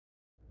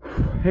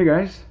Hey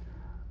guys,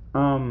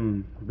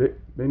 big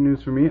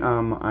news for me.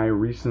 I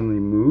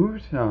recently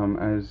moved,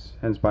 as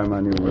hence by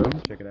my new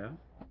room. Check it out.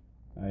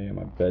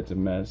 My bed's a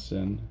mess,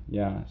 and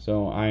yeah,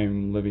 so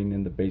I'm living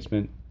in the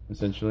basement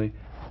essentially.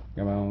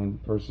 Got my own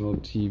personal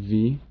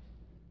TV,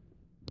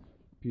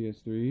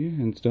 PS3,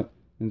 and stuff,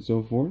 and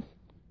so forth.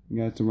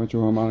 Got some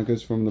retro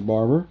harmonicas from the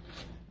barber,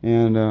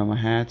 and my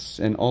hats,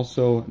 and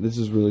also this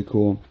is really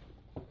cool.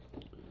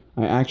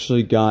 I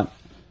actually got.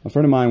 A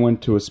friend of mine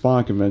went to a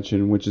spa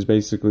convention, which is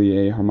basically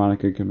a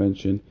harmonica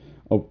convention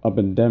up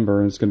in Denver,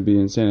 and it's going to be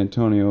in San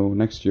Antonio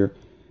next year.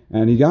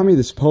 And he got me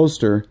this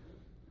poster,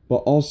 but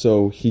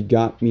also he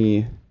got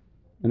me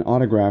an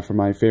autograph from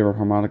my favorite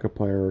harmonica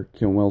player,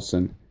 Kim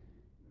Wilson.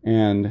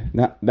 And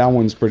that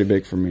one's pretty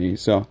big for me.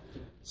 So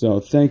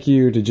thank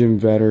you to Jim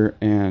Vetter,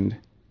 and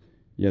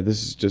yeah,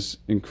 this is just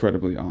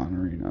incredibly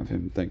honoring of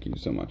him. Thank you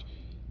so much.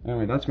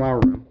 Anyway, that's my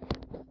room,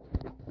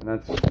 and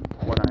that's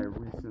what I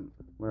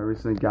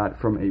recently got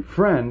from a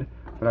friend.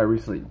 What I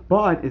recently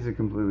bought is a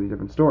completely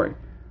different story.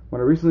 What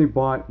I recently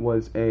bought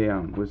was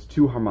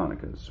two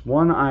harmonicas.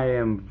 One I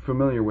am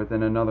familiar with,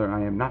 and another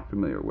I am not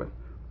familiar with.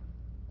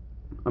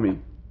 I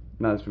mean,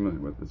 not as familiar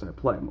with as I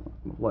play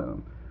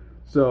them.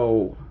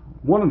 So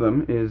one of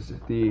them is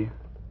the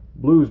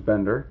Blues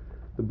Bender.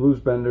 The Blues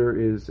Bender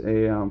is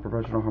a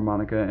professional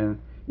harmonica,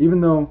 and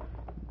even though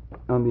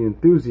on the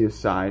enthusiast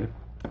side,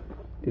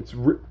 it's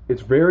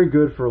very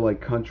good for like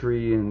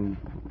country and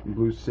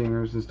blues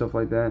singers and stuff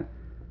like that.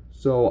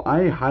 So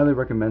I highly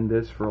recommend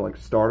this for like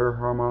starter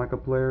harmonica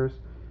players.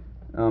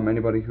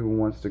 Anybody who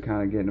wants to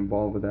kind of get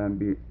involved with that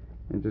and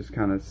just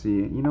kind of see,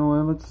 you know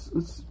what,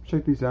 let's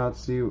check these out,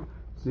 see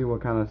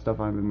what kind of stuff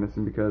I've been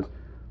missing. Because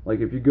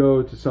like if you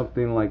go to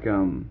something like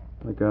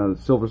a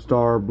Silver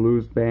Star,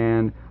 Blues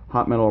Band,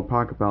 Hot Metal, or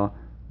Pocket Pal,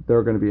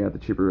 they're going to be at the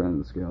cheaper end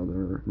of the scale.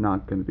 They're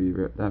not going to be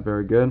that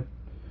very good.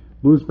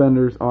 Blues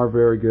Benders are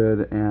very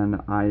good,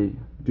 and I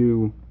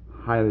do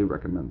highly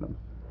recommend them.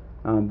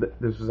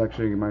 This was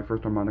actually my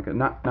first harmonica,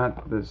 not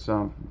this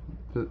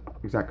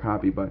exact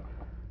copy, but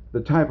the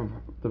type of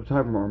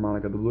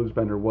harmonica. The Blues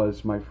Bender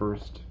was my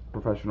first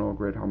professional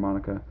grade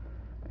harmonica,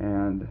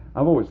 and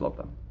I've always loved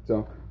them.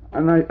 So,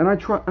 and I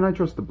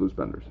trust the Blues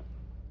Benders.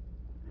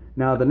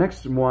 Now the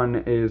next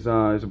one is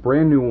a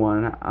brand new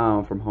one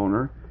from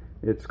Hohner.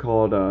 It's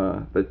called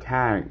the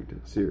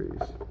Tagged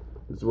series.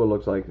 This is what it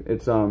looks like.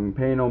 It's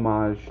paying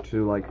homage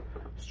to like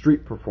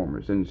street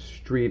performers and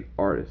street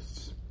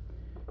artists.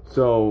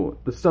 So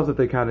the stuff that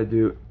they kind of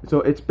do. So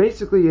it's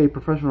basically a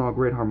professional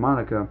grade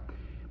harmonica,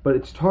 but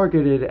it's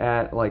targeted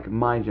at like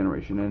my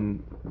generation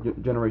and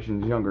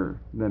generations younger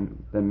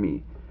than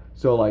me.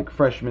 So like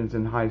freshmen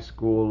in high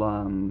school,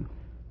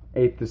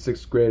 8th to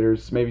 6th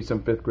graders, maybe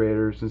some 5th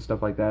graders and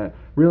stuff like that.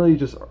 Really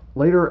just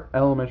later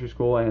elementary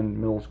school and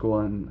middle school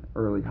and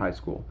early high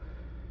school.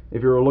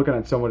 If you're looking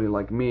at somebody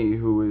like me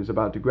who is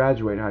about to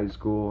graduate high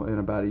school in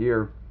about a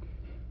year,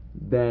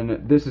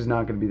 then this is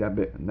not going to be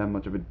that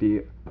much of a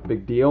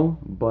big deal.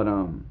 But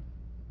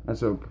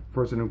as a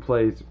person who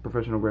plays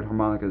professional grade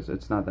harmonicas,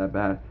 it's not that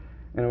bad.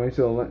 Anyway,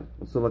 so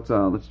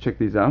let's check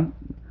these out.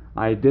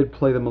 I did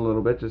play them a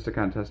little bit just to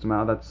kind of test them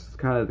out. That's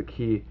kind of the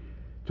key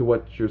to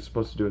what you're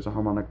supposed to do as a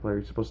harmonica player.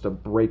 You're supposed to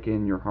break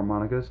in your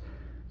harmonicas.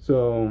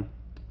 So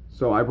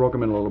I broke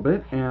them in a little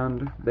bit,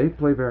 and they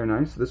play very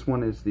nice. This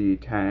one is the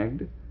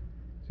Tagged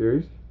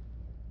series.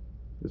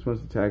 This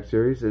one's the Tag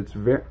series. It's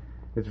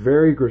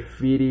very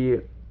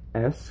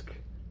graffiti-esque,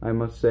 I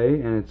must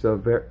say, and it's a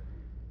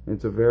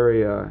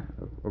very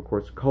of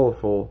course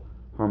colorful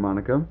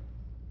harmonica.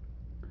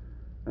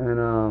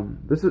 And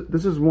this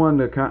is one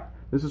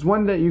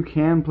that you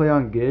can play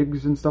on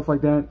gigs and stuff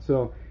like that.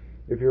 So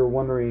if you're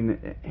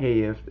wondering,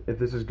 hey, if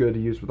this is good to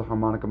use with a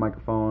harmonica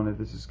microphone, if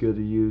this is good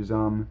to use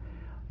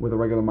with a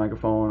regular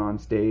microphone on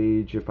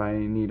stage, if I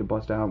need to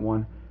bust out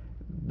one,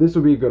 this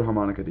would be a good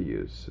harmonica to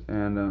use.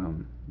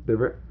 And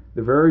they're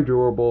very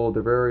durable,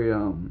 they're very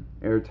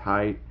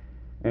airtight,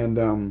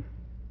 and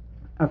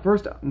at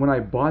first when I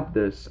bought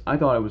this, I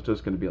thought it was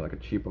just going to be like a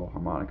cheapo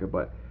harmonica,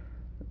 but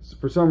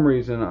for some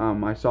reason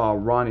I saw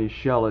Ronnie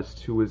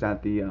Shellist, who was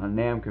at the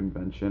NAMM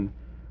convention,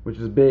 which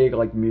is a big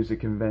like music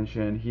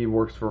convention. He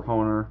works for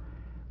Hohner.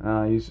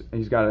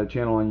 He's got a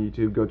channel on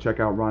YouTube. Go check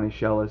out Ronnie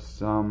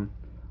Shellist on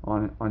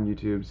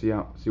YouTube.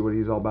 See what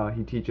he's all about.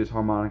 He teaches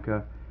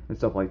harmonica and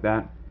stuff like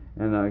that,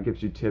 and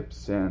gives you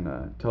tips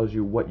and tells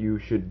you what you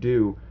should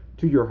do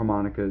to your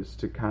harmonicas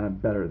to kind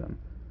of better them.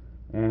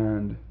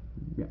 And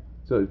yeah,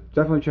 so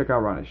definitely check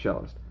out Ronnie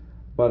Shellist.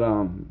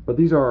 But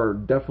these are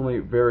definitely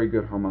very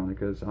good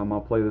harmonicas.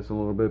 I'll play this a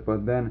little bit,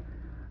 but then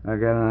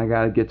again, I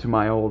gotta get to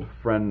my old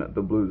friend,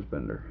 the Blues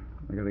Bender.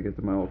 I gotta get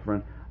to my old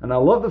friend, and I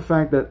love the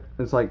fact that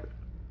it's like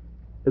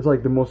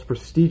the most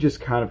prestigious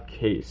kind of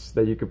case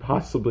that you could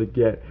possibly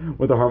get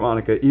with a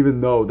harmonica,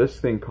 even though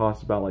this thing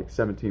costs about like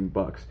 17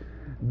 bucks.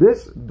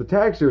 The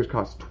Tag series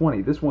costs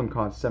 20. This one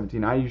costs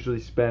 17. I usually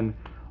spend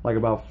like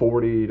about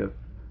 40 to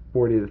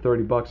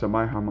 30 bucks on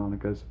my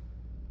harmonicas.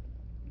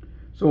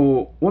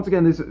 So once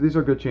again, these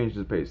are good changes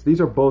of pace.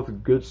 These are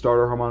both good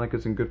starter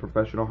harmonicas and good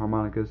professional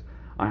harmonicas.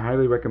 I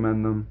highly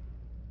recommend them.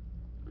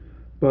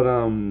 but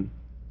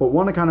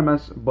one to kind of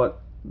mess. But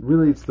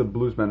really, it's the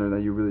blues bender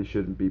that you really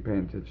shouldn't be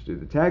paying attention to.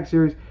 The tag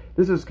series,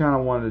 this is kind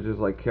of one to just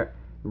like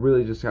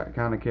really just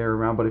kind of carry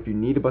around. But if you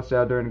need to bust it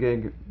out during a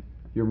gig,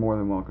 you're more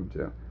than welcome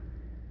to.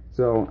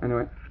 So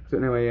anyway,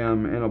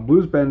 and a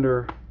blues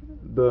bender,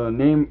 the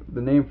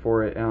name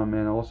for it,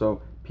 and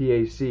also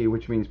PAC,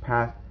 which means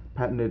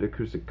patented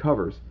acoustic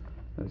covers.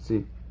 Let's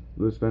see,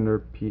 blues bender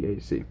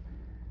PAC,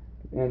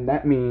 and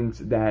that means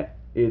that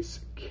it's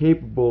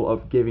capable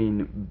of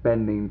giving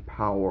bending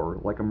power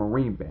like a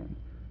marine band.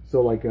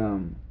 So like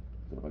so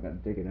I gotta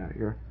take it out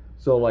here.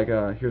 So like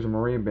here's a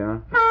marine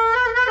band,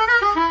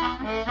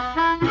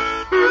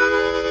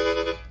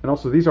 and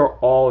also these are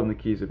all in the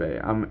keys of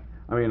A. I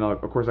mean,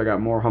 of course I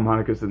got more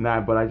harmonicas than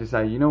that, but I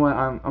decided, you know what,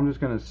 I'm just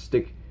gonna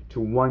stick to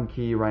one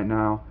key right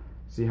now,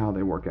 see how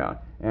they work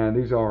out. And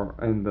these are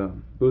in the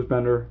blues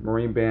bender,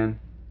 marine band,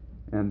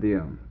 and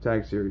the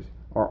tag series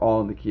are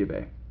all in the key of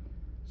A.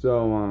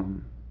 So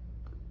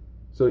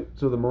so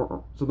the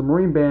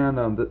marine band,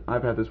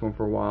 I've had this one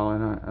for a while,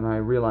 and I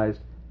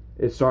realized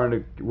it's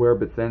starting to wear a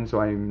bit thin,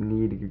 so I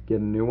need to get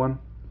a new one.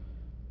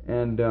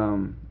 And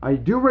I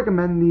do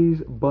recommend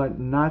these, but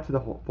not to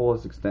the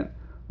fullest extent.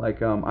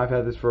 Like I've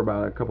had this for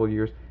about a couple of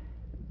years.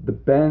 The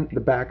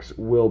backs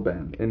will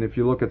bend, and if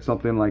you look at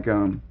something like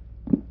a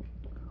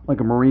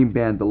Marine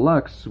Band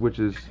Deluxe, which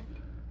is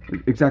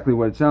exactly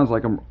what it sounds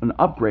like, an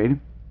upgrade,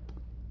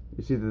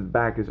 you see that the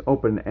back is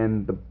open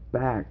and the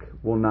back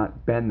will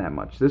not bend that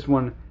much. This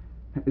one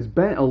is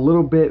bent a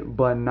little bit,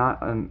 but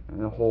not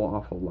a whole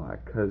awful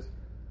lot, because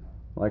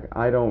like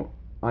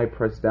I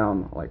press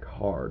down like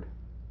hard.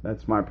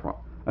 That's my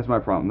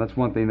problem. That's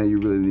one thing that you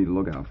really need to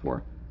look out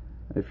for.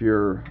 If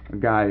you're a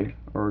guy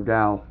or a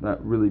gal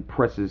that really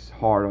presses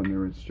hard on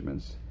their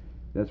instruments,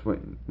 that's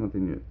one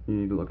thing you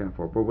need to look out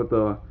for. But with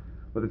the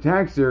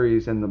tag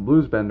series and the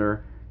blues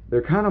bender,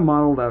 they're kind of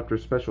modeled after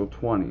Special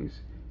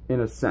 20s in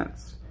a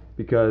sense,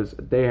 because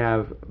they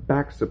have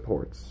back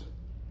supports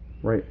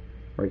right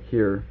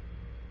here.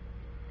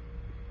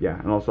 Yeah,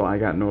 and also I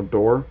got no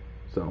door,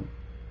 so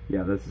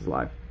yeah, this is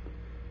live.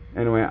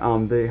 Anyway,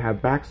 they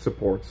have back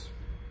supports,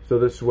 so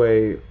this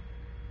way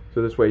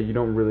you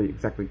don't really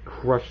exactly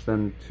crush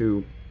them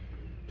to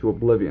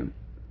oblivion.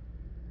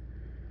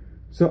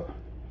 So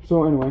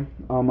anyway,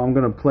 I'm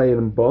gonna play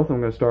them both. I'm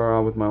gonna start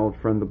out with my old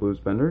friend the blues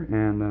bender,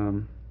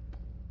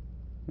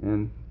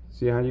 and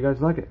see how you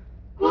guys like it.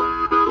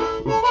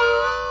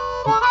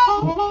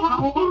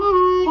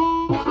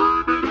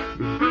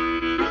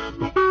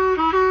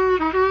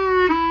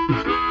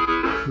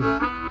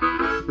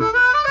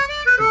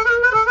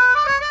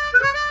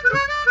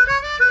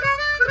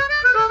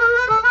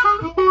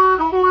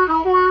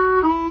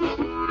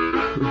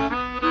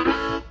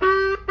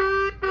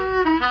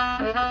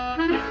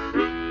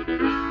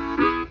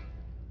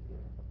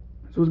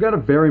 So it's got a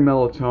very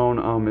mellow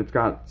tone. It's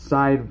got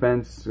side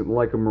vents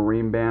like a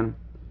marine band,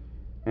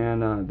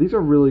 and these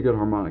are really good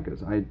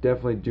harmonicas. I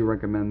definitely do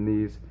recommend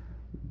these.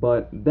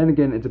 But then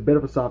again, it's a bit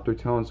of a softer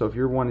tone. So if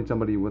you're wanting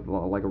somebody with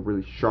like a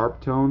really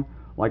sharp tone,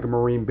 like a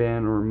marine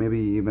band or maybe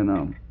even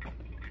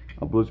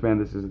a blues band,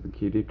 this is the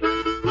key D.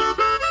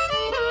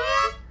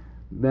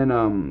 Then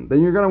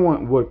you're gonna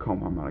want wood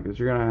comb harmonicas.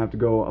 You're gonna have to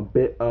go a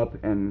bit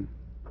up and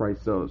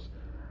price those.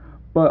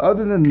 But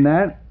other than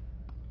that,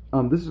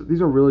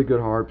 these are really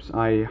good harps.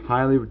 I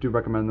highly do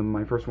recommend them.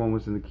 My first one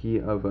was in the key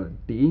of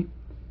D,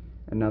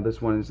 and now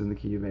this one is in the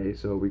key of A.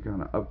 So we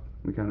kind of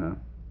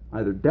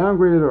either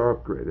downgraded or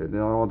upgraded. It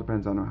all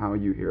depends on how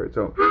you hear it.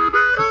 So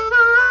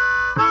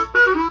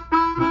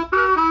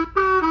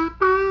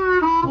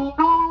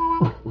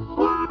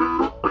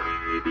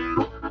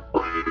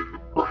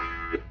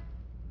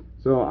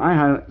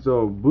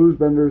so blues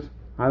benders,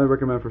 highly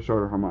recommend for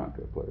starter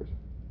harmonica players.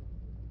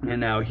 And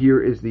now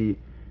here is the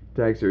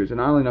tag series, and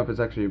oddly enough,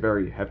 it's actually a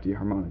very hefty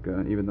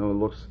harmonica, even though it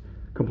looks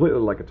completely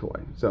like a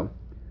toy. So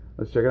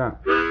let's check it out.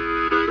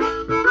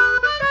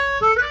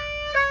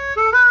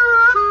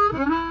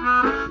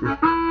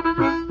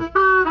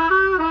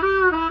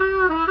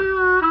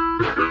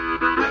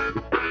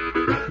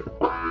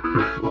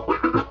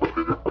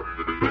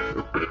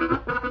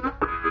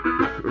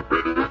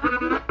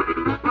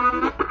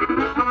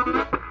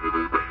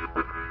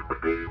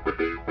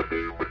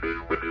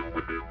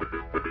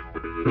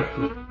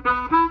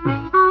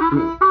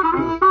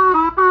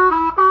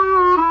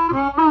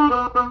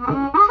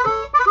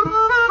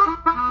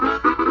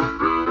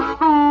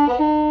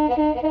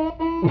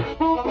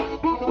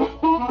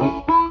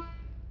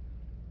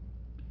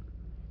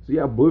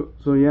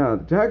 So yeah,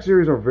 the tag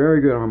series are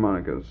very good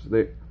harmonicas.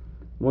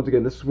 Once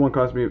again, this one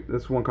cost me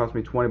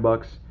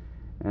 $20,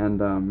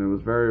 and it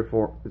was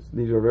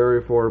these are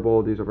very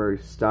affordable. These are very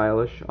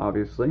stylish,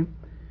 obviously,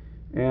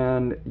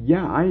 and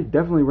yeah, I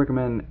definitely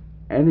recommend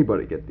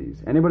anybody get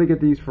these. Anybody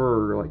get these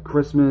for like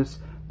Christmas,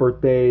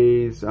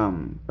 birthdays,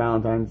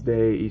 Valentine's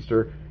Day,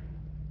 Easter.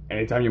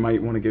 Anytime you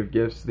might want to give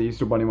gifts, the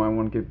Easter Bunny might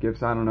want to give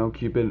gifts. I don't know,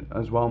 Cupid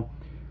as well,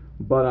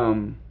 but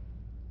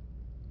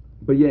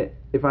yeah,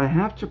 if I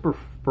have to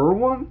prefer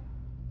one,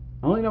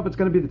 I only know if it's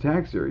going to be the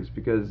tag series,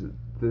 because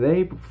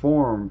they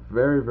perform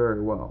very,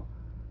 very well.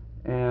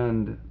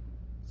 And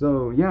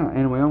so, yeah,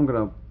 anyway, I'm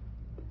gonna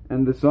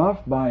end this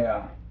off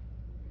by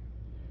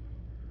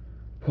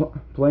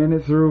playing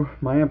it through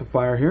my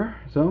amplifier here.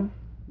 So,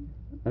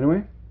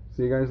 anyway,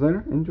 see you guys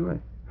later. Enjoy.